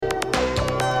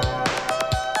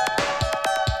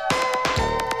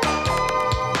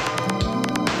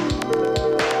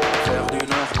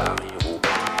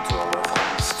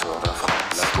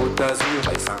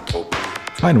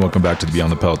Hi, and welcome back to the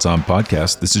Beyond the Peloton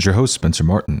podcast. This is your host, Spencer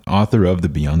Martin, author of the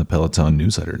Beyond the Peloton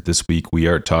newsletter. This week, we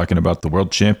are talking about the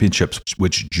World Championships,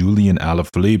 which Julian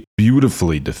Alaphilippe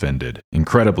beautifully defended,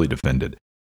 incredibly defended.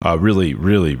 Really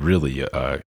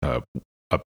a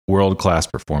world-class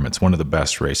performance. One of the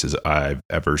best races I've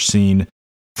ever seen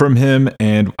from him,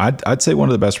 and I'd say one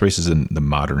of the best races in the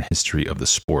modern history of the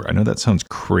sport. I know that sounds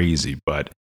crazy, but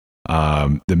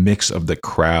the mix of the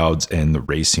crowds and the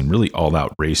racing, really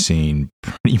all-out racing,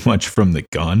 pretty much from the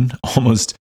gun,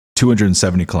 almost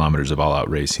 270 kilometers of all-out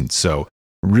racing. So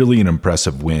really an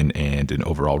impressive win and an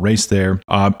overall race there,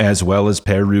 as well as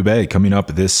Paris-Roubaix coming up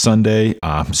this Sunday.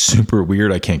 Super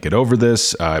weird. I can't get over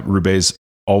this. Roubaix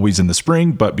always in the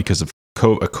spring, but because of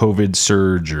a COVID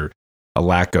surge or a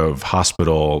lack of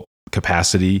hospital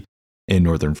capacity in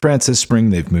northern France this spring,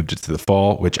 they've moved it to the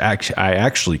fall, which I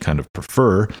actually kind of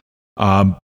prefer.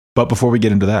 But before we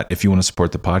get into that, if you want to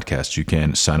support the podcast, you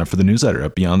can sign up for the newsletter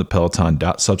at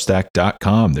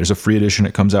beyondthepeloton.substack.com. There's a free edition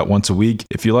that comes out once a week.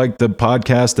 If you like the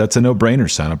podcast, that's a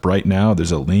no-brainer. Sign up right now.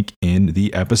 There's a link in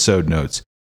the episode notes.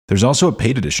 There's also a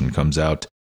paid edition, comes out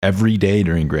every day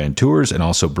during Grand Tours and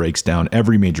also breaks down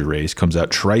every major race, comes out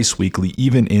twice weekly,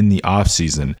 even in the off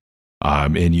season.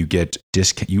 And you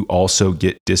also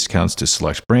get discounts to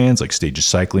select brands like Stages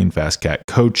Cycling, Fast Cat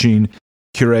Coaching,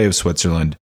 Curé of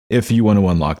Switzerland. If you want to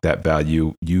unlock that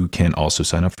value, you can also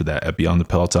sign up for that at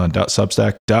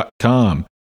beyondthepeloton.substack.com.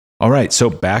 All right, so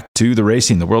back to the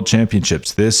racing, the World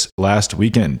Championships this last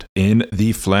weekend in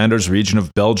the Flanders region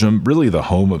of Belgium, really the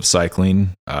home of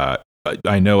cycling. I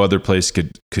know other place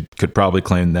could probably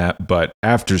claim that, but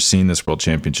after seeing this World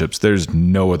Championships, there's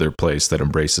no other place that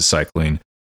embraces cycling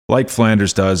like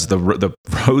Flanders does. The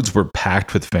roads were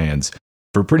packed with fans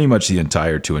for pretty much the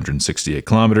entire 268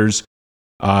 kilometers.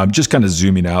 Just kind of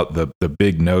zooming out the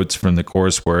big notes from the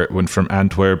course where it went from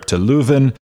Antwerp to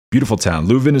Leuven. Beautiful town.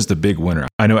 Leuven is the big winner.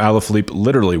 I know Alaphilippe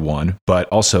literally won, but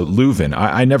also Leuven.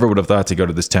 I never would have thought to go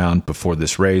to this town before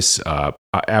this race.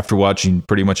 After watching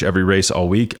pretty much every race all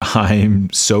week,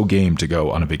 I'm so game to go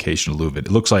on a vacation to Leuven.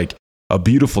 It looks like a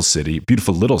beautiful city,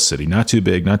 beautiful little city, not too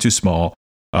big, not too small,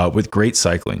 with great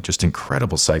cycling, just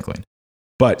incredible cycling.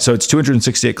 But so it's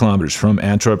 268 kilometers from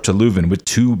Antwerp to Leuven with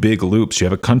two big loops. You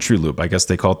have a country loop. I guess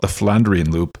they call it the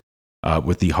Flandrian loop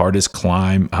with the hardest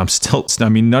climb.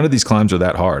 None of these climbs are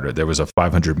that hard. There was a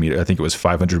 500 meter, I think it was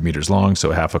 500 meters long, so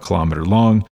half a kilometer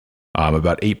long,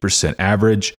 about 8%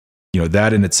 average. You know,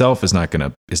 that in itself is not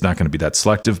going to be that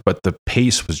selective, but the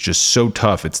pace was just so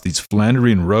tough. It's these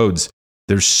Flandrian roads.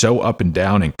 They're so up and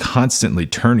down and constantly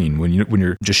turning. When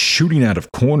you're just shooting out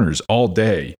of corners all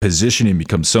day, positioning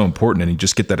becomes so important, and you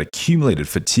just get that accumulated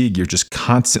fatigue. You're just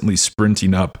constantly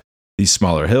sprinting up these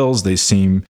smaller hills. They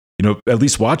seem, at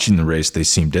least watching the race, they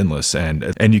seemed endless,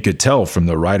 and you could tell from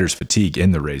the riders' fatigue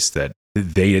in the race that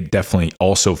they definitely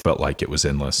also felt like it was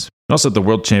endless. And also, the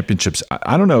World Championships.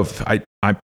 I don't know if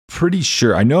I'm pretty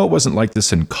sure. I know it wasn't like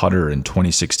this in Qatar in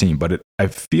 2016, but I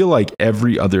feel like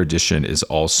every other edition is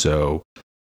also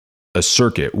a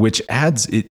circuit, which adds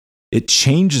it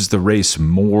changes the race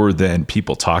more than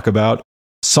people talk about.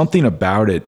 Something about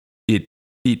it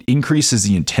increases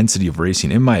the intensity of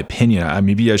racing, in my opinion.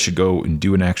 Maybe I should go and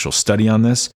do an actual study on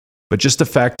this, but just the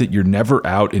fact that you're never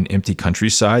out in empty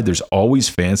countryside, there's always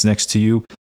fans next to you,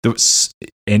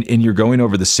 and you're going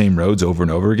over the same roads over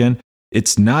and over again.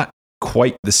 It's not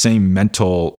quite the same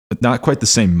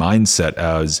mindset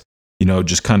as,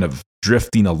 just kind of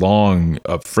drifting along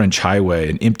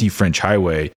an empty French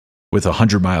highway with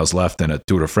 100 miles left in a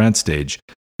Tour de France stage.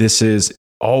 This is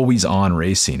always on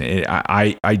racing.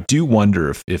 I do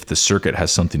wonder if the circuit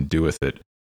has something to do with it.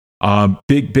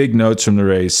 Big notes from the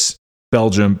race.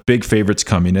 Belgium, big favorites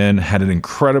coming in, had an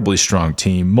incredibly strong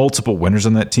team, multiple winners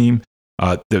on that team.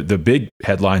 The big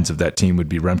headlines of that team would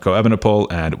be Remco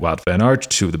Evenepoel and Wout van Aert,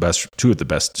 two of the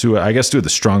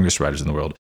strongest riders in the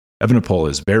world. Evenepoel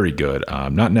is very good,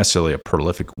 not necessarily a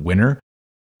prolific winner.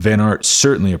 Van Aert,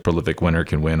 certainly a prolific winner,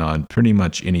 can win on pretty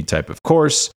much any type of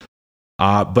course.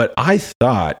 But I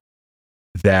thought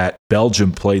that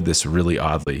Belgium played this really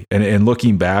oddly. And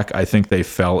looking back, I think they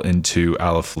fell into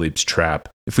Alaphilippe's trap.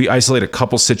 If we isolate a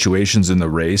couple situations in the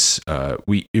race,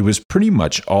 it was pretty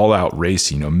much all-out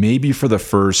race. Maybe for the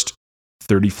first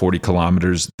 30, 40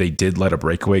 kilometers, they did let a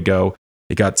breakaway go.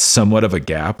 It got somewhat of a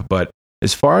gap, but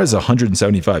as far as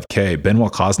 175K,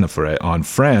 Benoit Cosnefroy on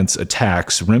France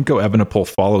attacks, Remco Evenepoel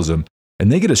follows him,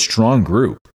 and they get a strong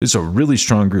group. It's a really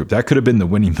strong group. That could have been the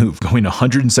winning move, going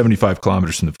 175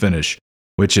 kilometers from the finish,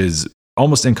 which is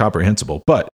almost incomprehensible.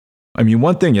 But,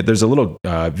 one thing, there's a little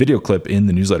video clip in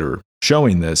the newsletter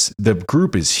showing this. The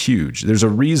group is huge. There's a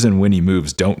reason Winnie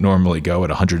moves don't normally go at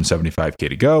 175K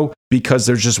to go, because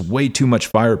there's just way too much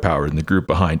firepower in the group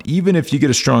behind. Even if you get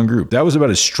a strong group, that was about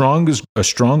as strong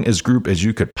as group as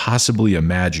you could possibly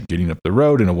imagine getting up the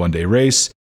road in a one-day race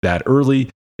that early.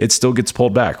 It still gets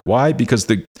pulled back. Why? Because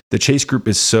the chase group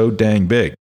is so dang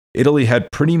big. Italy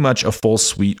had pretty much a full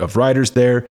suite of riders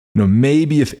there.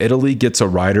 Maybe if Italy gets a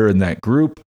rider in that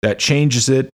group, that changes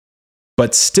it.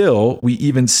 But still, we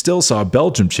even still saw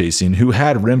Belgium chasing, who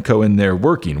had Remco in there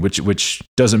working, which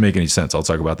doesn't make any sense. I'll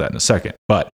talk about that in a second.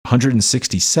 But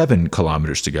 167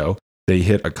 kilometers to go. They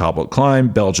hit a cobbled climb.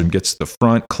 Belgium gets to the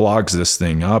front, clogs this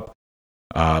thing up.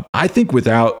 I think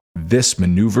without this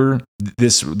maneuver,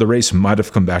 the race might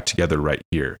have come back together right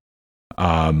here.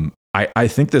 I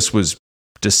think this was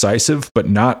decisive, but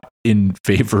not in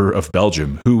favor of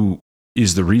Belgium, who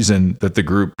is the reason that the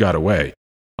group got away.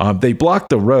 They blocked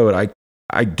the road.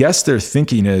 I guess their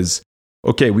thinking is,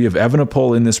 okay, we have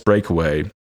Evenepoel in this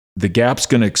breakaway. The gap's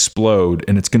going to explode,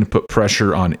 and it's going to put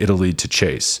pressure on Italy to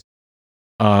chase.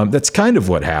 That's kind of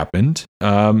what happened.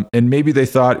 And maybe they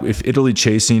thought if Italy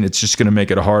chasing, it's just going to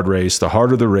make it a hard race. The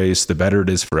harder the race, the better it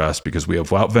is for us, because we have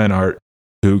Wout van Aert,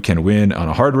 who can win on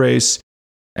a hard race,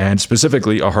 and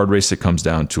specifically a hard race that comes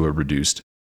down to a reduced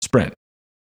sprint.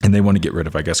 And they want to get rid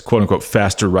of, I guess, quote unquote,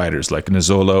 faster riders like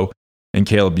Nizzolo and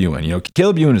Caleb Ewan.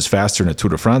 Caleb Ewan is faster in a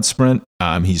Tour de France sprint.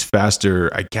 He's faster,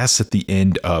 I guess, at the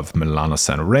end of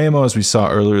Milano-San Remo, as we saw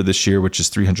earlier this year, which is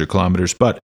 300 kilometers.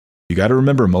 But you got to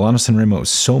remember, Milano-San Remo is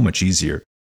so much easier.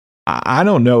 I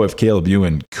don't know if Caleb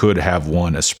Ewan could have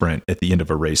won a sprint at the end of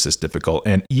a race this difficult.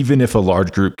 And even if a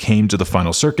large group came to the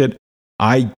final circuit,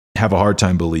 I have a hard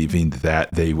time believing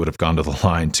that they would have gone to the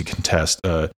line to contest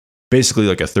basically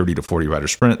like a 30 to 40 rider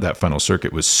sprint. That final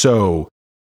circuit was so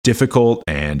difficult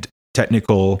and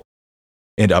technical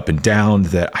and up and down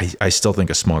that I still think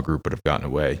a small group would have gotten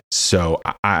away. So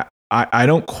I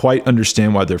don't quite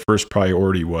understand why their first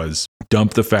priority was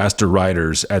dump the faster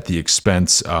riders at the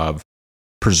expense of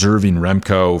preserving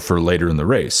Remco for later in the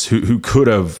race, who could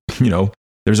have,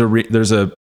 there's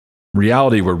a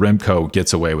reality where Remco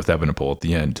gets away with Evenepoel at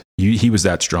the end. He was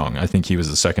that strong. I think he was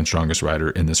the second strongest rider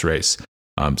in this race.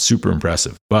 Super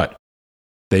impressive. But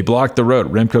they blocked the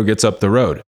road. Remco gets up the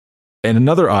road. And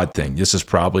another odd thing, this is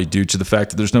probably due to the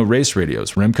fact that there's no race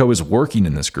radios. Remco is working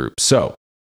in this group. So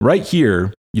right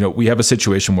here, we have a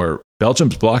situation where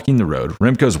Belgium's blocking the road.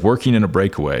 Remco's working in a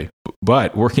breakaway,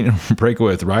 but working in a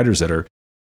breakaway with riders that are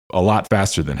a lot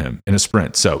faster than him in a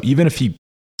sprint. So even if he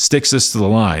sticks this to the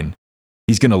line,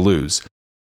 he's going to lose.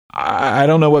 I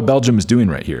don't know what Belgium is doing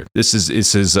right here. This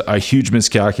is a huge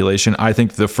miscalculation. I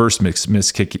think the first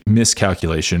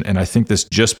miscalculation, and I think this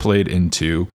just played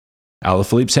into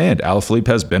Alaphilippe's hand. Alaphilippe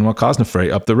has Benoit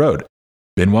Cosnefroy up the road.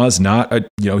 Benoit's not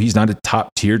he's not a top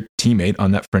tier teammate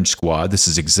on that French squad. This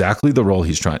is exactly the role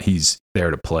he's there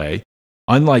to play.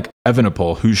 Unlike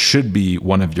Evenepoel, who should be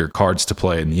one of your cards to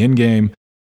play in the end game,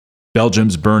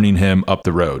 Belgium's burning him up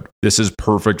the road. This is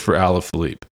perfect for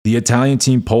Alaphilippe. The Italian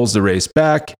team pulls the race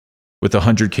back with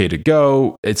 100K to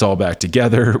go. It's all back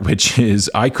together, which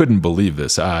is, I couldn't believe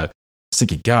this. I was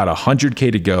thinking, God,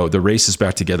 100K to go. The race is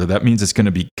back together. That means it's going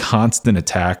to be constant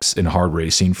attacks and hard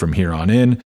racing from here on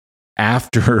in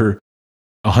after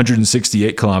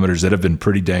 168 kilometers that have been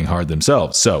pretty dang hard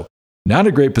themselves. So not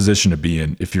a great position to be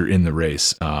in if you're in the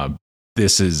race.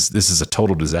 This is a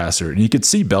total disaster. And you could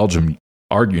see Belgium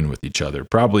arguing with each other,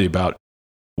 probably about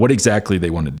what exactly they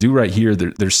want to do right here.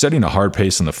 They're setting a hard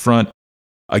pace on the front.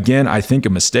 Again, I think a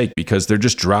mistake, because they're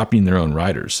just dropping their own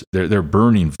riders. They're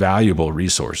burning valuable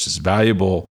resources,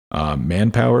 valuable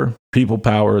manpower, people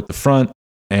power at the front,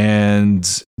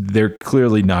 and they're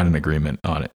clearly not in agreement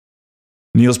on it.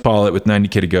 Niels Pollitt with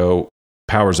 90K to go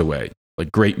powers away.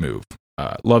 Like, great move.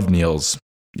 Love Niels.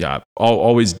 Yeah,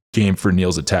 always game for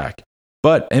Niels' attack.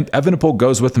 But Evenepoel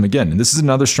goes with him again, and this is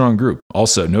another strong group.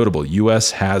 Also notable,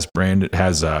 US has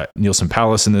Nielsen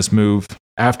Palace in this move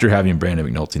after having Brandon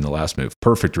McNulty in the last move.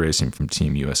 Perfect racing from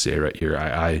Team USA right here.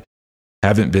 I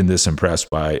haven't been this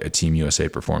impressed by a Team USA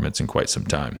performance in quite some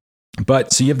time.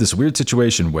 But so you have this weird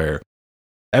situation where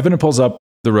Evenepoel's up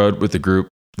the road with the group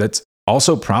that's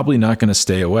also probably not going to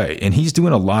stay away, and he's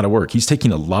doing a lot of work. He's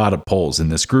taking a lot of poles in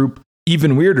this group.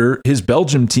 Even weirder, his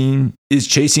Belgium team is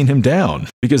chasing him down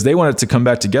because they want it to come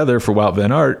back together for Wout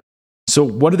van Aert. So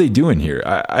what are they doing here?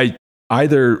 I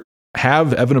either have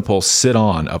Evenepoel sit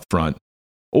on up front,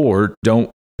 or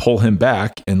don't pull him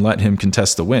back and let him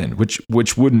contest the win,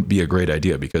 which wouldn't be a great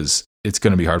idea, because it's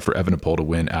going to be hard for Evenepoel to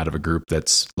win out of a group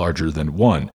that's larger than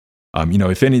one.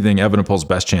 If anything, Evenepoel's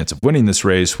best chance of winning this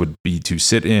race would be to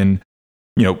sit in,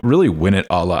 really win it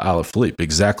a la Alaphilippe,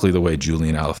 exactly the way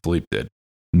Julian Alaphilippe did.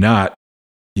 Not,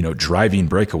 driving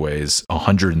breakaways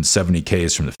 170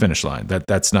 Ks from the finish line.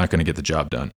 That's not going to get the job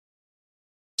done.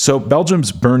 So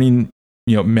Belgium's burning,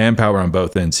 manpower on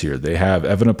both ends here. They have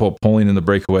Evenepoel pulling in the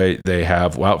breakaway. They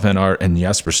have Wout van Aert and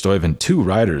Jasper Stuyven, two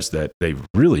riders that they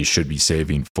really should be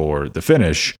saving for the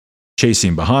finish,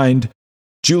 chasing behind.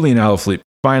 Julian Alaphilippe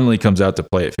finally comes out to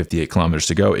play at 58 kilometers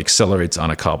to go, accelerates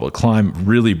on a cobbled climb,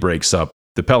 really breaks up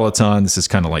the peloton. This is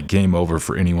kind of like game over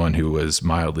for anyone who was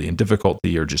mildly in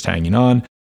difficulty or just hanging on.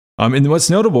 And what's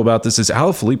notable about this is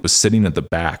Alaphilippe was sitting at the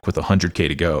back with 100K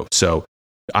to go. So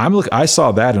I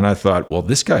saw that and I thought, well,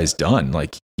 this guy's done.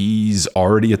 Like, he's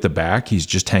already at the back. He's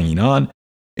just hanging on.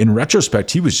 In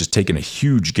retrospect, he was just taking a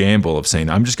huge gamble of saying,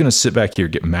 I'm just going to sit back here,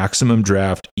 get maximum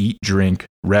draft, eat, drink,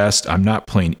 rest. I'm not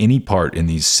playing any part in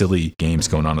these silly games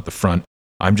going on at the front.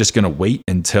 I'm just going to wait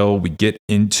until we get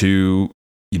into,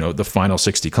 the final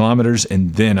 60 kilometers,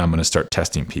 and then I'm going to start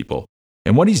testing people.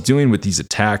 And what he's doing with these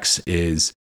attacks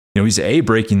is, he's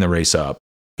breaking the race up.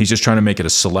 He's just trying to make it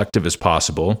as selective as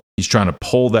possible. He's trying to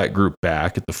pull that group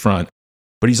back at the front,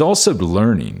 but he's also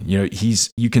learning.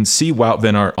 You can see Wout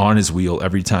van Aert on his wheel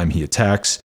every time he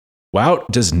attacks. Wout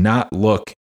does not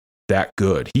look that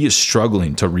good. He is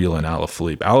struggling to reel in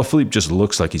Alaphilippe. Alaphilippe just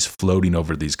looks like he's floating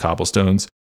over these cobblestones.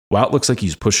 Wout looks like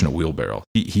he's pushing a wheelbarrow.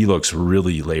 He looks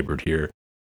really labored here.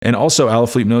 And also,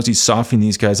 Alaphilippe knows he's softening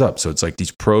these guys up. So it's like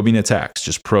these probing attacks,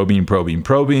 just probing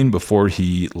before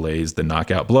he lays the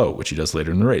knockout blow, which he does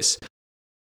later in the race.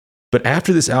 But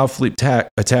after this Alaphilippe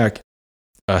attack,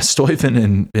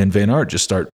 Stuyven and Van Aert just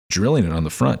start drilling it on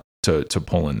the front to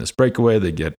pull in this breakaway.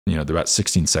 They get, they're about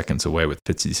 16 seconds away with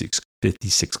 56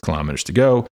 kilometers to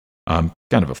go. Kind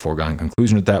of a foregone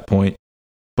conclusion at that point.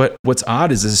 But what's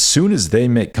odd is as soon as they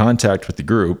make contact with the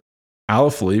group,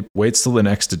 Alaphilippe waits until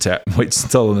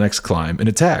the next climb and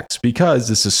attacks, because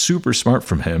this is super smart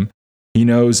from him. He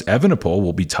knows Evenepoel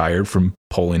will be tired from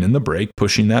pulling in the break,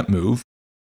 pushing that move.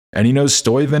 And he knows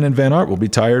Stuyven and Van Aert will be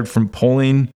tired from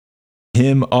pulling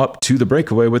him up to the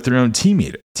breakaway with their own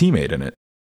teammate in it.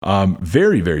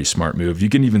 Very, very smart move. You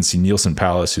can even see Neilson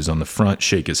Powless, who's on the front,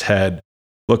 shake his head,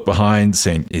 look behind,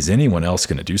 saying, is anyone else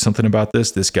going to do something about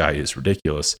this? This guy is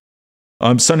ridiculous.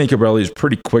 Sonny Colbrelli is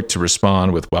pretty quick to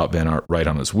respond with Wout van Aert right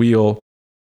on his wheel.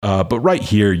 But right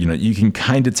here, you can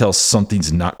kind of tell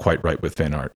something's not quite right with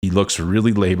Van Aert. He looks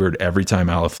really labored every time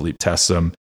Alaphilippe tests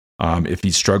him. If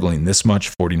he's struggling this much,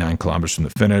 49 kilometers from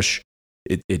the finish,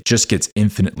 it just gets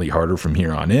infinitely harder from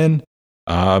here on in.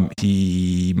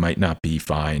 He might not be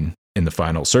fine in the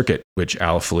final circuit, which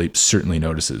Alaphilippe certainly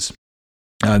notices.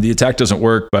 The attack doesn't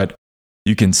work, but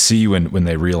you can see when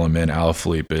they reel him in,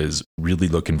 Alaphilippe is really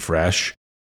looking fresh,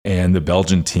 and the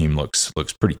Belgian team looks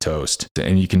pretty toast.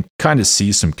 And you can kind of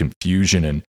see some confusion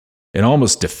and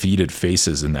almost defeated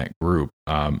faces in that group.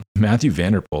 Mathieu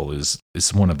van der Poel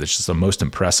is one of the most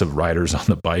impressive riders on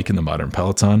the bike in the modern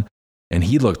peloton, and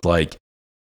he looked like,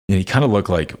 he kind of looked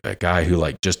like a guy who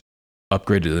just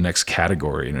upgraded to the next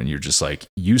category, and you're just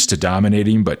used to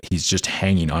dominating, but he's just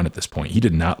hanging on at this point. He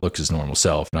did not look his normal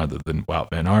self, other than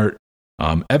Wout van Aert.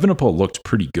 Evenepoel looked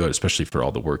pretty good, especially for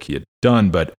all the work he had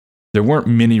done, but there weren't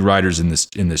many riders in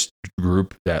this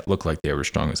group that looked like they were as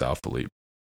strong as Alaphilippe.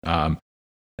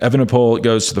 Evenepoel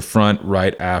goes to the front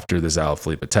right after this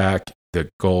Alaphilippe attack. The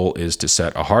goal is to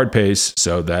set a hard pace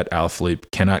so that Alaphilippe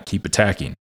cannot keep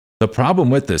attacking. The problem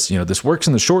with this, this works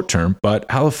in the short term, but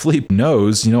Alaphilippe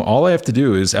knows, all I have to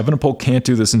do is Evenepoel can't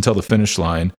do this until the finish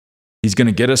line. He's going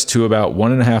to get us to about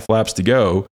 1.5 laps to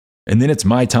go, and then it's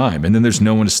my time. And then there's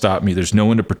no one to stop me. There's no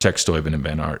one to protect Stuyven and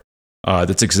Van Aert.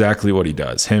 That's exactly what he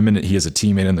does. He has a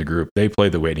teammate in the group. They play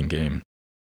the waiting game.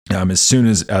 As soon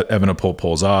as Evenepoel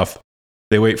pulls off,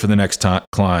 they wait for the next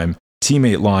climb.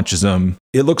 Teammate launches him.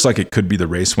 It looks like it could be the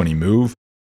race-winning move.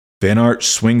 Van Aert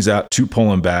swings out to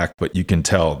pull him back, but you can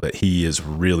tell that he is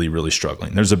really, really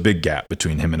struggling. There's a big gap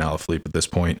between him and Alaphilippe at this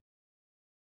point.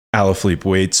 Alaphilippe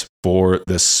waits for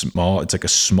it's like a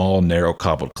small, narrow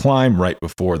cobbled climb right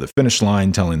before the finish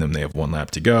line, telling them they have 1 lap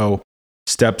to go.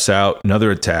 Steps out, another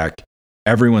attack.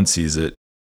 Everyone sees it.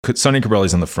 Sonny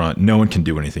Colbrelli's on the front. No one can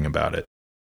do anything about it.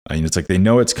 It's like they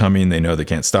know it's coming. They know they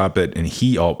can't stop it. And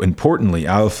importantly,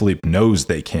 Alaphilippe knows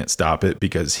they can't stop it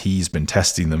because he's been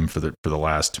testing them for the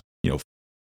last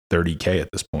 30K at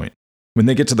this point. When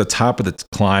they get to the top of the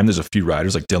climb, there's a few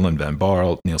riders like Dylan van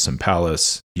Baarle, Neilson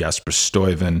Powless, Jasper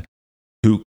Stuyven,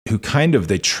 who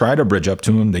they try to bridge up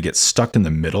to him. They get stuck in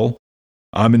the middle.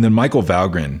 And then Michael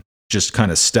Valgren just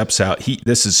kind of steps out.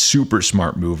 This is super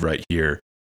smart move right here.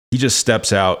 He just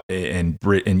steps out and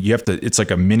you have to, it's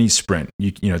like a mini sprint.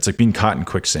 It's like being caught in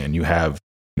quicksand. You have,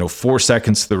 4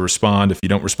 seconds to respond. If you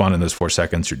don't respond in those 4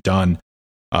 seconds, you're done.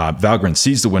 Valgren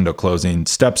sees the window closing,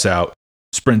 steps out,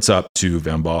 sprints up to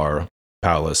Van Baarle,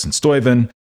 Powless, and Stuyven.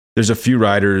 There's a few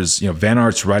riders, Van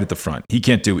Aert's right at the front. He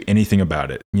can't do anything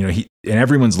about it. And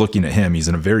everyone's looking at him. He's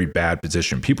in a very bad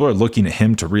position. People are looking at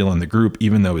him to reel in the group,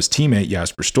 even though his teammate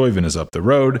Jasper Stuyven is up the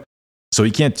road. So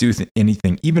he can't do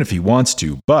anything, even if he wants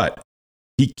to. But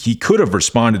he could have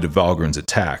responded to Valgren's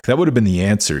attack. That would have been the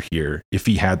answer here if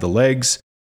he had the legs.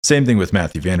 Same thing with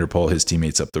Mathieu van der Poel, his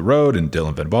teammates up the road, and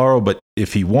Dylan Van Baarle. But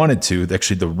if he wanted to,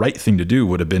 actually the right thing to do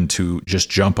would have been to just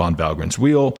jump on Valgren's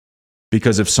wheel.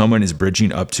 Because if someone is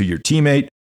bridging up to your teammate,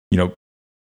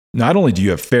 not only do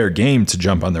you have fair game to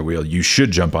jump on their wheel, you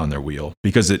should jump on their wheel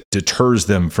because it deters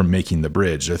them from making the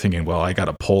bridge. They're thinking, well, I got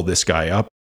to pull this guy up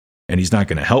and he's not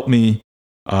going to help me.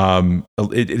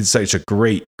 It's such a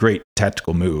great, great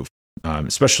tactical move,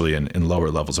 especially in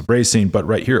lower levels of racing. But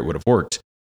right here, it would have worked.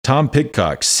 Tom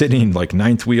Pidcock sitting like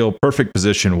ninth wheel, perfect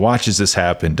position, watches this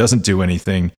happen, doesn't do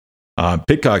anything.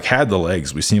 Pidcock had the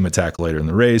legs. We see him attack later in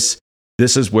the race.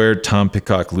 This is where Tom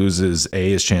Pidcock loses A,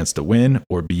 his chance to win,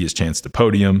 or B, his chance to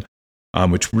podium,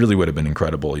 which really would have been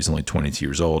incredible. He's only 22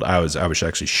 years old. I was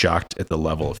actually shocked at the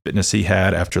level of fitness he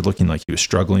had after looking like he was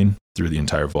struggling through the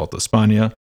entire Volta a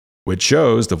España, which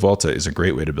shows the Volta is a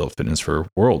great way to build fitness for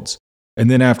Worlds.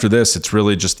 And then after this, it's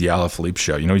really just the Alaphilippe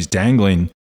show. He's dangling,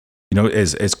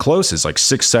 as close as like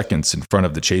 6 seconds in front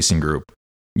of the chasing group.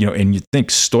 And you think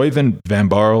Stuyven, Van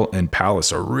Baarle, and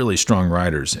Powless are really strong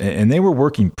riders, and they were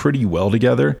working pretty well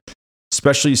together,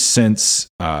 especially since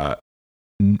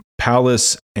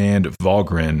Powless and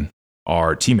Valgren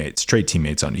are trade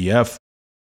teammates on EF.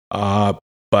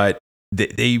 But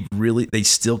they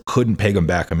still couldn't peg him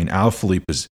back. I mean, Alaphilippe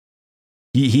was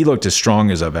he looked as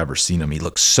strong as I've ever seen him. He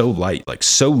looked so light, like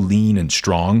so lean and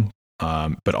strong,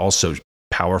 but also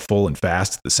powerful and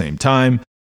fast at the same time.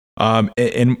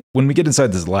 And when we get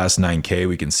inside this last 9K,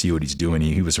 we can see what he's doing.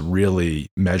 He was really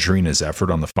measuring his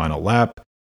effort on the final lap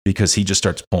because he just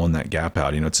starts pulling that gap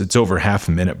out. It's over half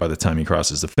a minute by the time he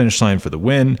crosses the finish line for the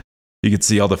win. You could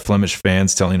see all the Flemish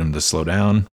fans telling him to slow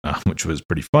down, which was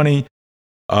pretty funny.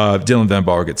 Dylan Van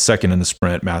Baarle gets second in the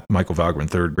sprint. Michael Valgren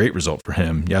third. Great result for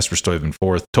him. Jasper Stuyven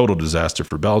fourth. Total disaster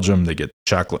for Belgium. They get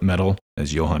chocolate medal,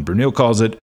 as Johan Bruneel calls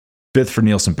it. Fifth for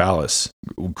Neilson Powless.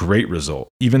 Great result.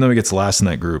 Even though he gets last in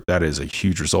that group, that is a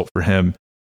huge result for him.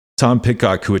 Tom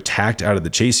Pidcock, who attacked out of the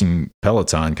chasing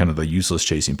peloton, kind of the useless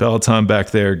chasing peloton back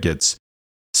there, gets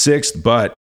sixth,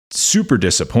 but super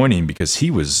disappointing because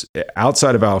he was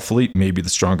outside of Alaphilippe, maybe the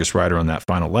strongest rider on that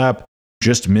final lap.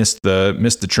 Just missed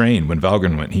the train when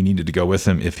Valgren went. He needed to go with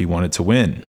him if he wanted to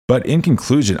win. But in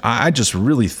conclusion, I just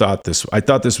really thought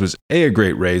this was a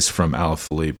great race from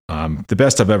Alaphilippe. The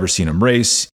best I've ever seen him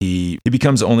race. He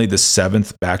becomes only the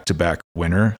 7th back-to-back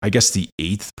winner. I guess the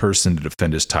 8th person to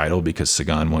defend his title because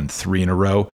Sagan won 3 in a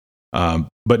row.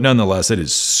 But nonetheless, it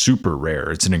is super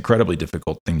rare. It's an incredibly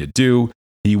difficult thing to do.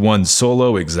 He won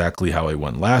solo exactly how he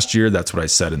won last year. That's what I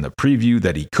said in the preview,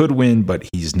 that he could win, but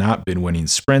he's not been winning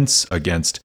sprints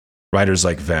against riders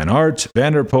like Van Aert,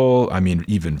 Van der Poel. I mean,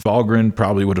 even Valgren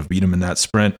probably would have beat him in that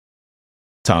sprint.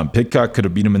 Tom Pidcock could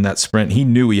have beat him in that sprint. He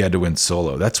knew he had to win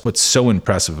solo. That's what's so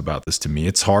impressive about this to me.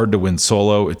 It's hard to win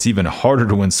solo. It's even harder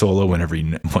to win solo when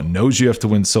everyone knows you have to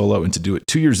win solo, and to do it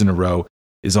 2 years in a row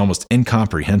is almost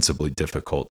incomprehensibly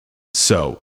difficult.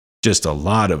 So just a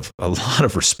lot of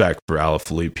respect for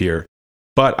Alaphilippe here.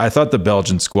 But I thought the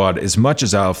Belgian squad, as much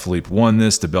as Alaphilippe won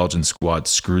this, the Belgian squad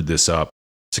screwed this up.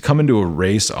 To come into a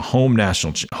race, a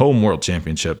home world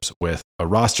championships with a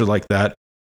roster like that.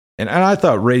 And I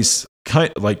thought race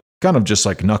kind of just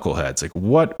like knuckleheads. Like,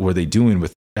 what were they doing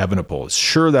with Evenepoel?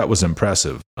 Sure, that was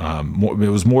impressive.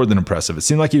 It was more than impressive. It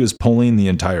seemed like he was pulling the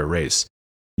entire race.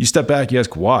 You step back, you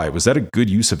ask why. Was that a good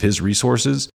use of his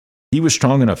resources? He was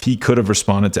strong enough. He could have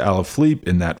responded to Alaphilippe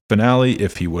in that finale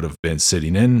if he would have been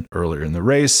sitting in earlier in the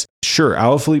race. Sure,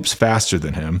 Alaphilippe's faster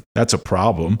than him. That's a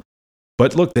problem.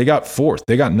 But look, they got fourth.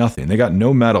 They got nothing. They got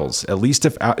no medals. At least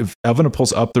if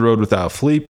Evenepoel's up the road with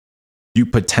Alaphilippe, you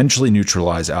potentially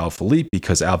neutralize Alaphilippe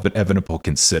because Evenepoel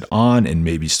can sit on and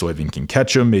maybe Stuyven can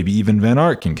catch him. Maybe even Van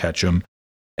Aert can catch him.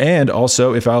 And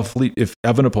also, if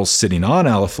Evenepoel's sitting on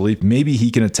Alaphilippe, maybe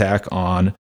he can attack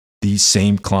on the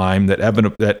same climb that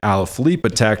Alaphilippe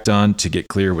attacked on to get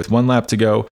clear with 1 lap to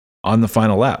go on the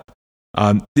final lap.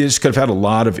 They just could have had a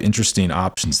lot of interesting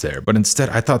options there, but instead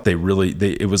I thought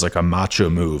it was like a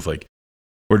macho move. Like,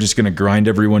 we're just going to grind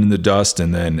everyone in the dust,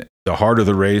 and then the harder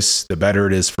the race, the better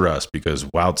it is for us because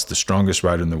Wout's the strongest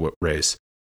rider in the race.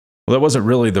 Well, that wasn't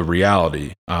really the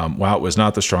reality. Wout was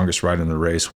not the strongest rider in the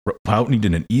race. Wout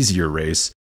needed an easier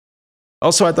race.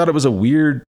 Also, I thought it was a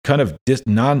weird kind of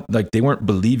they weren't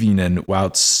believing in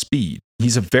Wout's speed.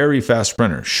 He's a very fast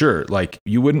sprinter. Sure, like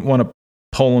you wouldn't want to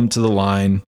pull him to the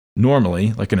line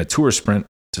normally, like in a tour sprint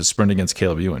to sprint against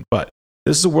Caleb Ewan. But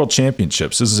this is a World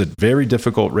Championships. This is a very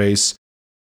difficult race.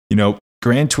 You know,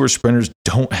 Grand Tour sprinters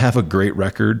don't have a great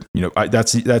record. You know,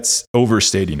 that's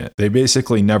overstating it. They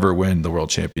basically never win the World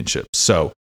Championships.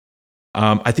 So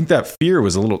I think that fear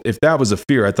was if that was a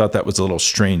fear, I thought that was a little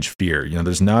strange fear. You know,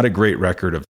 there's not a great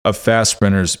record of fast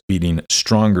sprinters beating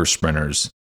stronger sprinters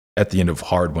at the end of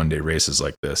hard one-day races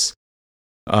like this.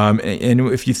 And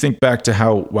if you think back to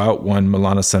how Wout won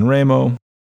Milano Sanremo,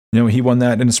 you know, he won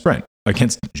that in a sprint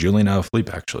against Julian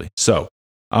Alaphilippe, actually. So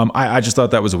I just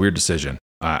thought that was a weird decision.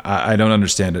 I don't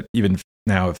understand it. Even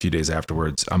now, a few days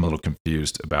afterwards, I'm a little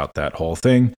confused about that whole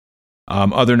thing.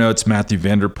 Other notes, Mathieu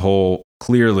van der Poel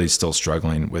clearly still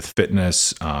struggling with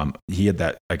fitness. He had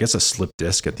that, I guess, a slip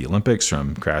disc at the Olympics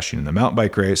from crashing in the mountain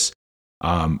bike race.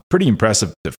 Pretty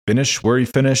impressive to finish where he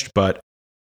finished, but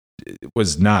it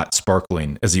was not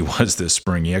sparkling as he was this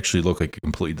spring. He actually looked like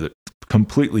a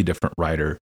completely different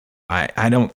rider. I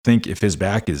don't think if his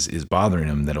back is bothering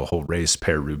him that he'll race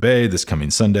Paris-Roubaix this coming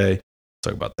Sunday.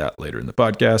 Talk about that later in the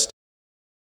podcast.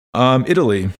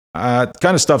 Italy kind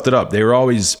of stuffed it up. They were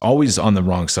always on the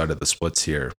wrong side of the splits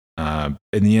here.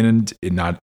 In the end,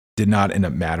 it did not end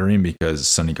up mattering because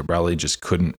Sonny Cabrelli just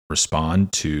couldn't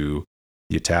respond to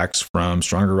the attacks from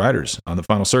stronger riders on the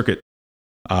final circuit.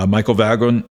 Michael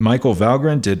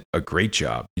Valgren did a great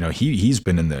job. You know, he's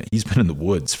been in the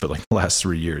woods for like the last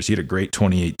 3 years. He had a great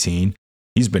 2018.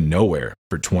 He's been nowhere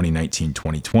for 2019,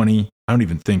 2020. I don't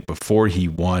even think before he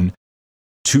won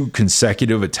 2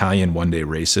 consecutive Italian one-day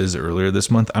races earlier this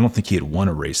month, I don't think he had won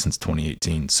a race since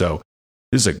 2018. So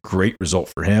this is a great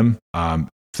result for him.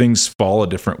 Things fall a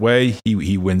different way.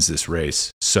 He wins this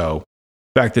race. So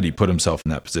the fact that he put himself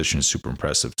in that position is super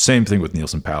impressive. Same thing with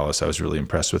Neilson Powless. I was really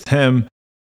impressed with him.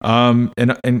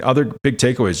 And other big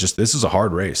takeaways, just this is a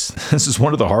hard race. This is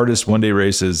one of the hardest one-day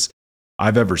races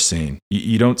I've ever seen.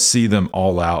 You don't see them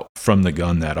all out from the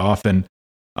gun that often.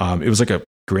 It was like a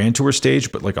Grand Tour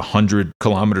stage, but like 100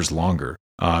 kilometers longer.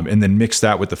 And then mix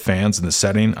that with the fans and the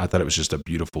setting. I thought it was just a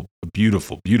beautiful,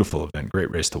 beautiful, beautiful event.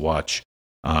 Great race to watch.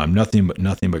 Nothing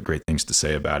but great things to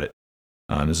say about it.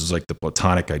 This is like the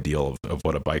platonic ideal of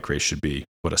what a bike race should be,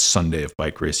 what a Sunday of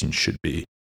bike racing should be.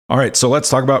 All right, so let's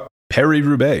talk about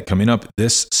Paris-Roubaix coming up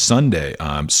this Sunday.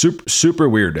 Super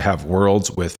weird to have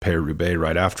Worlds with Paris-Roubaix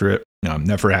right after it.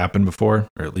 Never happened before,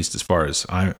 or at least as far as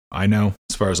I know,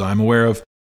 as far as I'm aware of.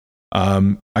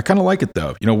 I kind of like it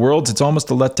though. You know, Worlds, it's almost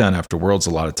a letdown after Worlds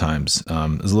a lot of times. There's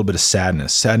a little bit of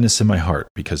sadness in my heart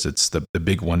because it's the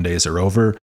big one days are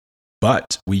over.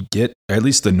 But we get, at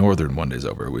least the northern one days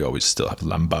over. We always still have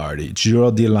Lombardy,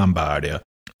 Giro di Lombardia.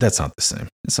 That's not the same.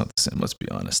 It's not the same, let's be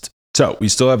honest. So we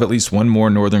still have at least one more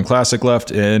Northern Classic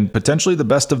left and potentially the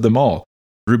best of them all.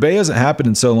 Roubaix hasn't happened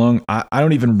in so long. I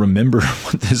don't even remember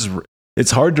what this.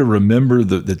 It's hard to remember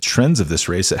the trends of this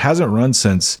race. It hasn't run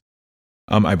since,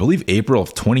 I believe, April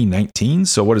of 2019.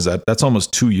 So what is that? That's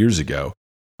almost 2 years ago.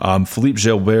 Philippe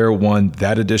Gilbert won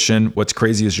that edition. What's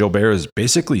crazy is Gilbert is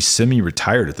basically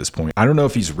semi-retired at this point. I don't know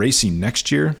if he's racing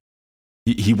next year.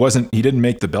 He didn't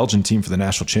make the Belgian team for the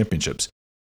national championships.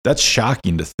 That's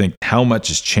shocking to think how much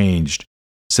has changed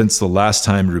since the last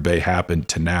time Roubaix happened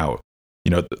to now.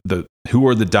 You know, who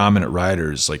are the dominant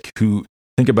riders? Like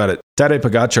think about it. Tadej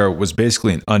Pogačar was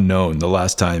basically an unknown the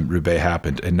last time Roubaix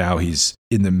happened, and now he's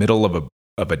in the middle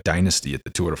of a dynasty at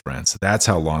the Tour de France. That's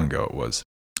how long ago it was.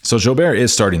 So Gilbert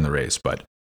is starting the race, but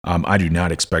I do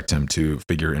not expect him to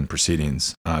figure in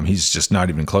proceedings. He's just not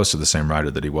even close to the same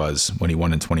rider that he was when he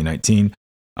won in 2019.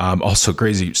 Also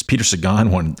crazy, Peter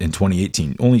Sagan won in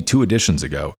 2018, only 2 editions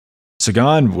ago.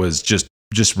 Sagan was just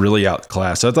really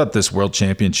outclassed. I thought this World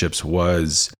Championships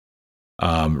was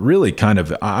really kind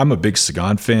of, I'm a big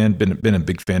Sagan fan, been a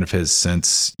big fan of his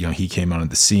since, you know, he came onto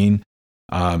the scene.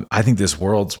 I think this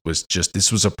Worlds was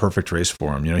this was a perfect race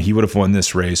for him. You know, he would have won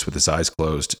this race with his eyes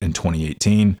closed in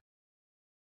 2018,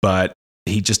 but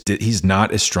he's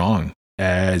not as strong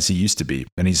as he used to be.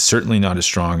 And he's certainly not as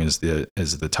strong as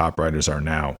the top riders are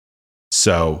now.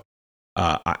 So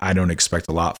I don't expect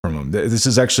a lot from him. This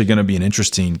is actually going to be an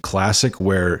interesting classic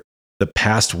where the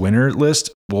past winner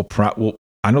list will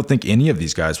I don't think any of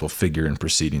these guys will figure in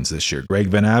proceedings this year. Greg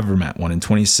Van Avermaet won in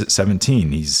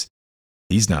 2017. He's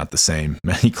not the same.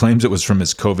 He claims it was from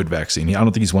his COVID vaccine. I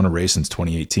don't think he's won a race since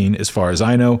 2018. As far as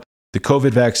I know, the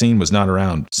COVID vaccine was not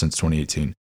around since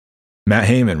 2018. Matt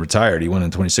Heyman retired. He won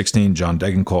in 2016. John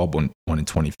Degenkolb won in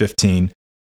 2015.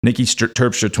 Nicky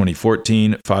Terpstra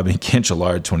 2014. Fabien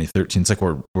Cancellara 2013. It's like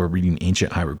we're reading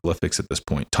ancient hieroglyphics at this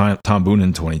point. Tom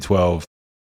Boonen 2012.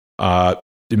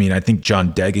 I think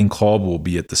John Degenkolb will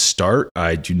be at the start.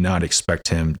 I do not expect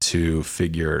him to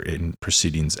figure in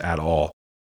proceedings at all.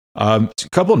 A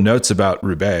couple of notes about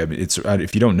Roubaix. It's,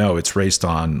 if you don't know, it's raced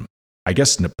on, I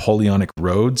guess, Napoleonic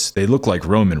roads. They look like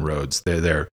Roman roads.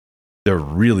 They're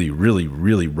really, really,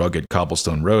 really rugged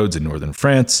cobblestone roads in northern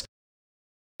France.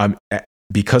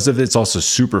 Because of it, it's also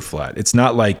super flat. It's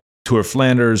not like Tour of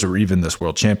Flanders or even this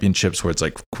World Championships where it's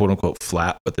like quote unquote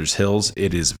flat, but there's hills.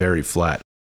 It is very flat.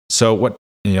 So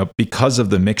because of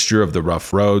the mixture of the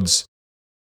rough roads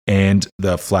and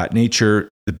the flat nature,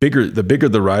 the bigger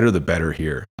the rider, the better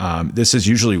here. This is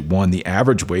usually the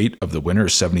average weight of the winner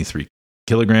is 73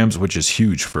 kilograms, which is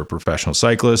huge for a professional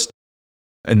cyclist.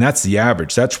 And that's the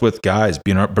average. That's with guys.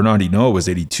 Bernard Hinault was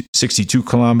 62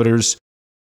 kilometers.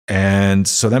 And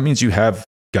so that means you have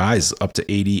guys up to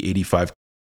 80, 85.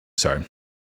 Sorry.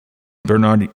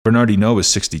 Bernard Hinault was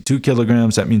 62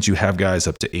 kilograms. That means you have guys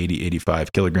up to 80,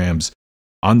 85 kilograms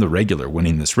on the regular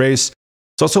winning this race.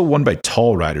 It's also won by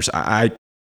tall riders. I'm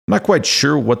not quite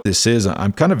sure what this is.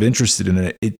 I'm kind of interested in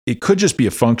it. It could just be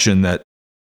a function that,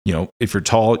 if you're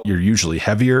tall, you're usually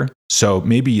heavier. So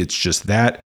maybe it's just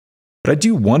that. But I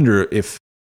do wonder if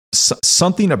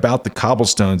something about the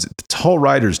cobblestones, the tall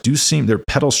riders do seem, their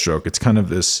pedal stroke, it's kind of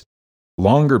this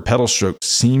longer pedal stroke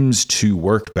seems to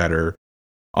work better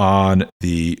on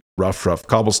the rough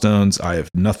cobblestones. I have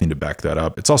nothing to back that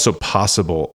up. It's also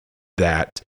possible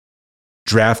that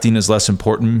drafting is less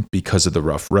important because of the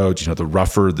rough roads. The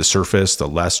rougher the surface, the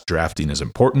less drafting is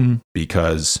important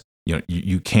because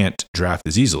you can't draft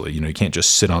as easily. You can't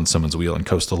just sit on someone's wheel and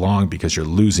coast along because you're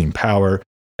losing power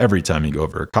every time you go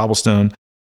over a cobblestone.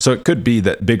 So it could be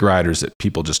that big riders that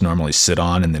people just normally sit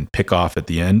on and then pick off at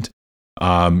the end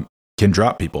can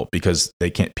drop people because they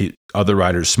can't. Other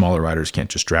riders, smaller riders, can't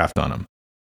just draft on them.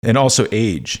 And also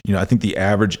age. I think the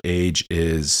average age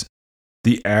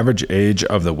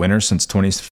of the winner since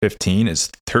 2015 is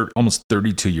almost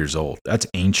 32 years old. That's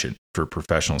ancient for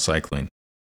professional cycling.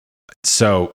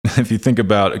 So if you think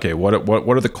about, okay, what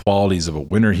are the qualities of a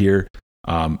winner here?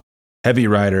 Heavy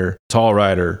rider, tall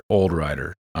rider, old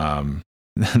rider.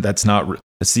 That's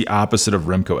the opposite of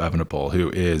Remco Evenepoel, who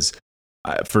is,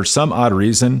 for some odd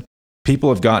reason, people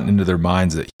have gotten into their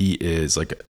minds that he is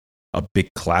like a big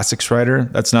classics rider.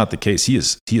 That's not the case. He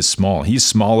is small.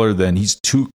 He's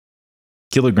 2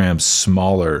 kilograms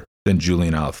smaller than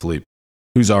Julian Alaphilippe,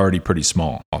 who's already pretty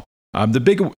small.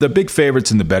 The big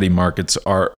favorites in the betting markets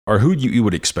are who you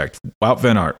would expect: Wout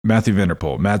van Aert, Mathieu van der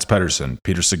Poel, Mads Pedersen,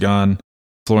 Peter Sagan,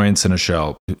 Florian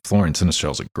Seneschal. Florian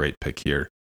Seneschal is a great pick here.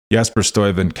 Jasper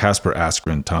Stuyven, Casper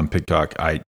Askren, Tom Pidcock.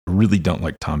 I really don't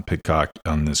like Tom Pidcock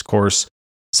on this course.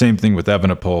 Same thing with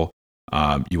Evenepoel.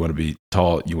 You want to be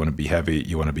tall, you want to be heavy,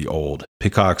 you want to be old.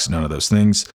 Pidcock's none of those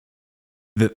things.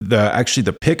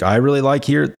 The pick I really like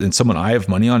here, and someone I have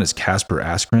money on, is Casper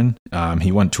Askren.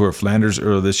 He won Tour of Flanders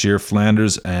earlier this year.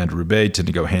 Flanders and Roubaix tend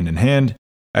to go hand in hand.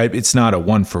 It's not a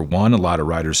 1-for-1. A lot of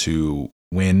riders who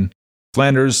win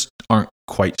Flanders aren't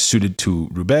quite suited to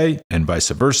Roubaix and vice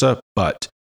versa, but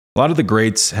a lot of the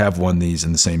greats have won these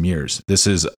in the same years. This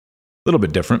is a little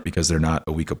bit different because they're not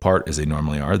a week apart as they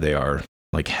normally are. They are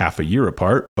like half a year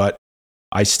apart, but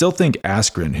I still think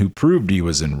Askren, who proved he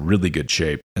was in really good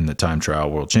shape in the time trial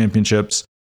world championships,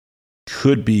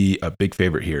 could be a big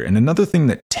favorite here. And another thing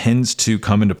that tends to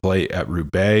come into play at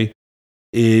Roubaix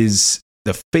is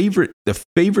the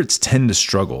favorites tend to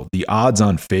struggle, the odds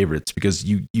on favorites, because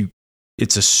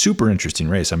it's a super interesting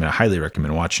race. I mean, I highly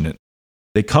recommend watching it.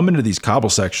 They come into these cobble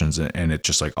sections and it's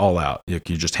just like all out. You're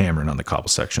just hammering on the cobble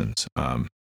sections.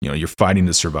 You're fighting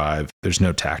to survive. There's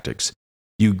no tactics.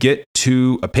 You get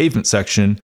to a pavement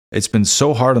section, it's been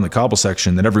so hard on the cobble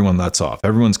section that everyone lets off.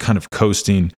 Everyone's kind of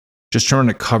coasting, just trying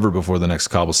to cover before the next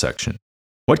cobble section.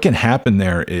 What can happen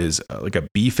there is like a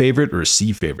B favorite or a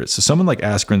C favorite. So someone like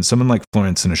Askren, someone like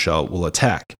Florian Seneschal will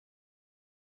attack.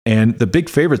 And the big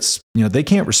favorites, they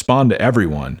can't respond to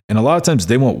everyone. And a lot of times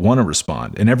they won't want to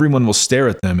respond. And everyone will stare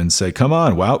at them and say, come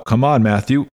on, Wout, come on,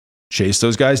 Matthew, chase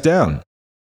those guys down.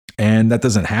 And that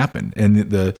doesn't happen.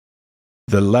 And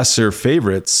the lesser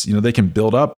favorites, they can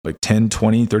build up like 10,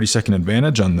 20, 30-second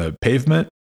advantage on the pavement.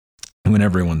 And when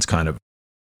everyone's kind of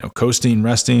coasting,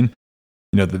 resting,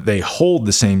 they hold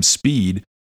the same speed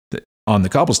on the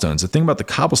cobblestones. The thing about the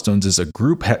cobblestones is a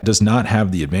group does not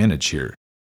have the advantage here.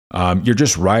 You're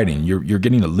just riding. You're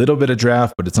getting a little bit of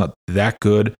draft, but it's not that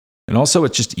good. And also,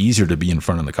 it's just easier to be in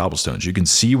front of the cobblestones. You can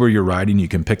see where you're riding. You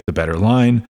can pick the better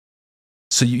line.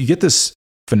 So you get this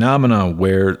phenomenon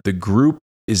where the group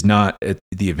is not at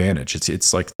the advantage.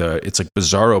 It's like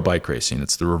bizarro bike racing.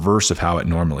 It's the reverse of how it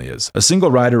normally is. A single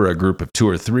rider or a group of 2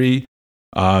 or 3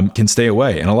 can stay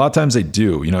away. And a lot of times they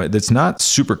do. It's not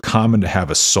super common to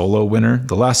have a solo winner.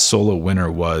 The last solo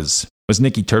winner was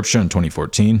Nicky Terpstra in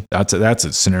 2014. That's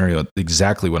a scenario,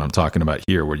 exactly what I'm talking about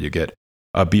here, where you get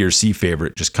a B or C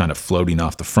favorite just kind of floating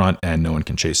off the front and no one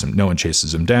can chase him. No one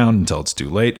chases him down until it's too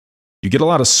late. You get a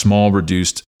lot of small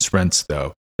reduced sprints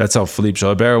though. That's how Philippe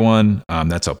Jalabert won.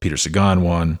 That's how Peter Sagan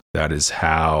won. That is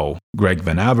how Greg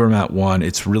Van Avermaet won.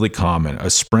 It's really common. A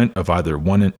sprint of either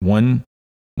one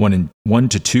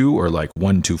to two or like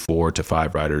 1 to 4 to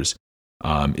 5 riders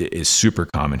is super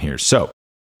common here. So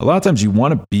a lot of times you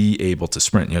want to be able to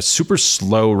sprint. Super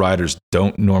slow riders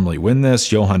don't normally win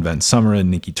this. Johan van Summeren,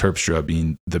 Nicky Terpstra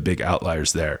being the big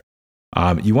outliers there.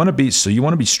 You want to be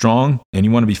strong and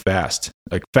you want to be fast,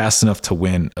 like fast enough to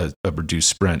win a reduced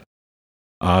sprint.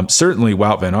 Certainly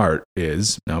Wout van Aert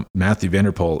is. Mathieu van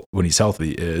der Poel, when he's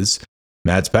healthy, is.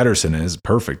 Mads Pedersen is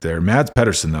perfect there. Mads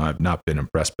Pedersen, though, I've not been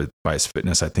impressed by his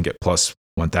fitness. I think at plus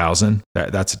 1,000,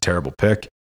 that's a terrible pick.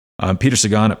 Peter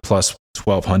Sagan at plus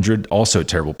 1,200, also a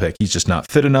terrible pick. He's just not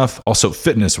fit enough. Also,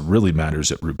 fitness really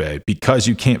matters at Roubaix because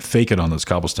you can't fake it on those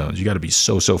cobblestones. You got to be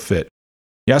so fit.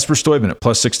 Jasper Stuyven at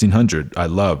plus 1,600, I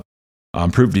love.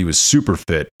 Proved he was super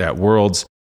fit at Worlds.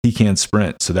 He can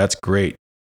sprint, so that's great.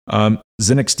 Zdeněk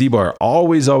Stybar,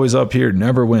 always up here,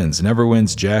 never wins.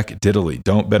 Jack Diddley,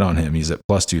 don't bet on him. He's at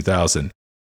plus 2,000.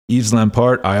 Yves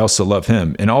Lampart, I also love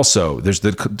him. And also, there's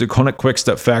the Deceuninck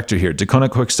Quickstep factor here.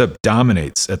 Deceuninck Quickstep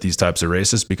dominates at these types of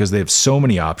races because they have so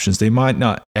many options. They might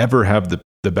not ever have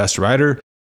the best rider.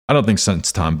 I don't think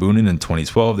since Tom Boonen in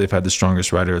 2012 they've had the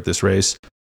strongest rider at this race.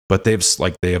 But they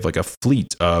have like a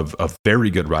fleet of very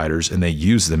good riders, and they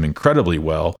use them incredibly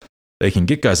well. They can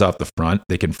get guys off the front.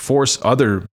 They can force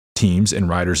other teams and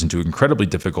riders into incredibly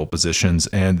difficult positions,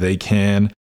 and they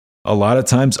can a lot of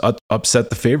times upset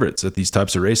the favorites at these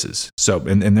types of races. So,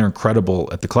 and they're incredible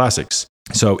at the classics.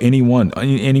 So any one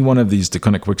of these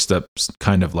Deceuninck Quicksteps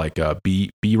kind of like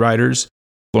B riders,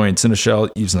 Florian Sénéchal,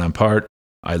 Yves Lampart,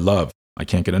 I love. I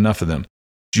can't get enough of them.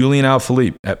 Julian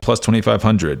Alaphilippe at plus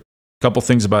 2,500. Couple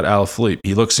things about Alaphilippe.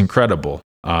 He looks incredible.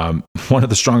 One of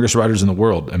the strongest riders in the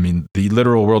world. I mean, the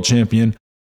literal world champion,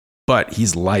 but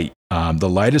he's light. The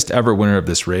lightest ever winner of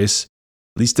this race,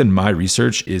 at least in my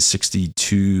research, is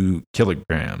 62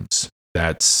 kilograms.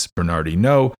 That's Bernard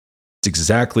Hinault. It's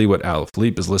exactly what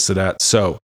Alaphilippe is listed at.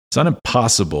 So it's not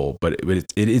impossible, but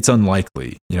it's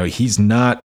unlikely.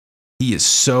 He is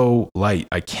so light.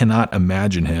 I cannot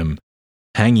imagine him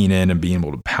hanging in and being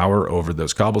able to power over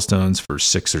those cobblestones for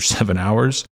 6 or 7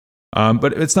 hours.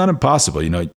 But it's not impossible.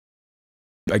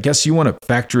 I guess you want to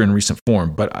factor in recent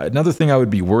form. But another thing I would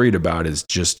be worried about is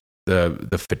just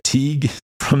the fatigue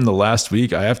from the last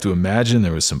week. I have to imagine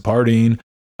there was some partying.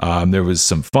 There was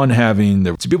some fun having.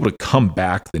 To be able to come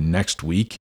back the next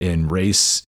week in a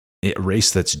race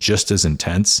that's just as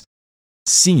intense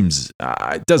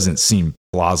it doesn't seem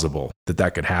plausible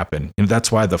that could happen.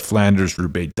 That's why the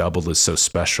Flanders-Roubaix double is so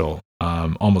special.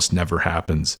 Almost never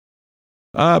happens.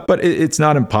 But it's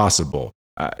not impossible.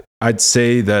 I'd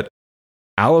say that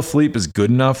Alaphilippe is good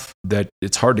enough that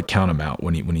it's hard to count him out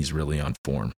when he's really on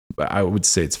form. But I would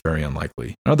say it's very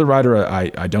unlikely. Another rider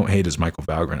I don't hate is Michael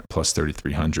Valgren at plus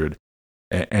 3,300.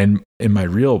 And in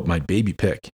my baby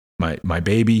pick, my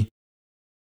baby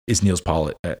is Niels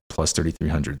Pollitt at plus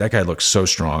 3,300. That guy looks so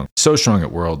strong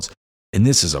at Worlds. And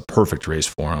this is a perfect race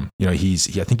for him. I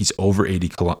think he's over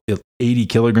 80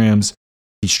 kilograms.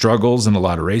 He struggles in a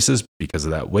lot of races because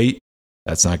of that weight.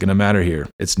 That's not going to matter here.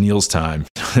 It's Niels' time.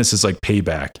 This is like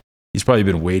payback. He's probably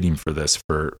been waiting for this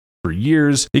for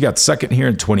years. He got second here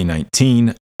in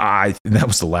 2019. That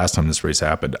was the last time this race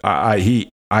happened.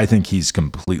 I think he's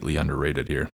completely underrated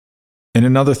here. And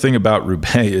another thing about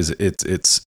Roubaix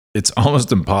is it's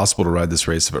almost impossible to ride this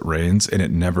race if it rains, and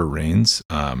it never rains.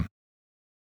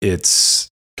 It's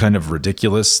kind of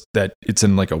ridiculous that it's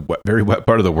in like a very wet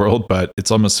part of the world, but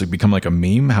it's almost become like a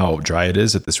meme how dry it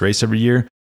is at this race every year.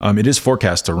 It is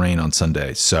forecast to rain on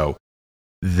Sunday, so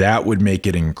that would make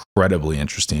it incredibly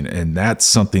interesting. And that's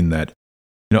something that,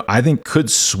 I think could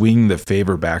swing the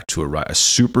favor back to a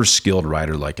super skilled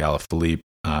rider like Alaphilippe.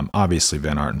 Obviously,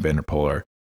 Van Aert and Van der Poel are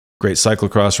great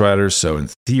cyclocross riders, so in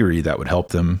theory, that would help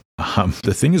them.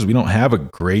 The thing is, we don't have a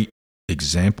great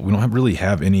example. We don't really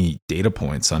have any data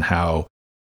points on how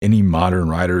any modern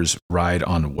riders ride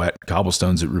on wet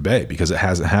cobblestones at Roubaix because it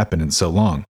hasn't happened in so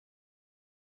long.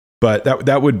 But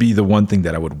that would be the one thing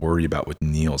that I would worry about with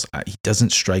Niels. He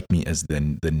doesn't strike me as the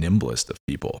nimblest of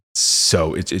people,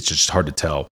 so it's just hard to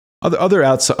tell.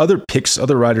 Other picks,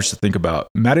 other riders to think about.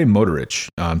 Matej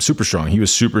Mohoric, super strong. He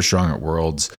was super strong at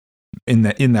Worlds. In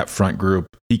that front group,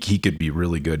 he could be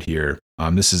really good here.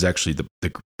 This is actually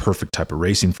the perfect type of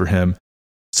racing for him.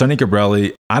 Sonny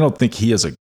Gabrielli, I don't think he has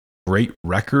a great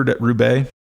record at Roubaix,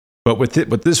 but with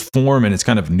this form and its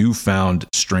kind of newfound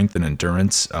strength and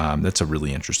endurance, that's a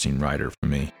really interesting rider for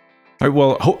me. All right,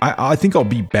 well, I think I'll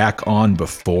be back on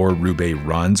before Roubaix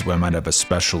runs, where I might have a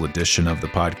special edition of the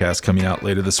podcast coming out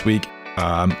later this week.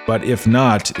 But if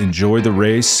not, enjoy the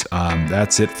race.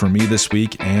 That's it for me this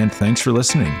week, and thanks for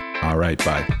listening. All right,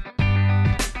 bye.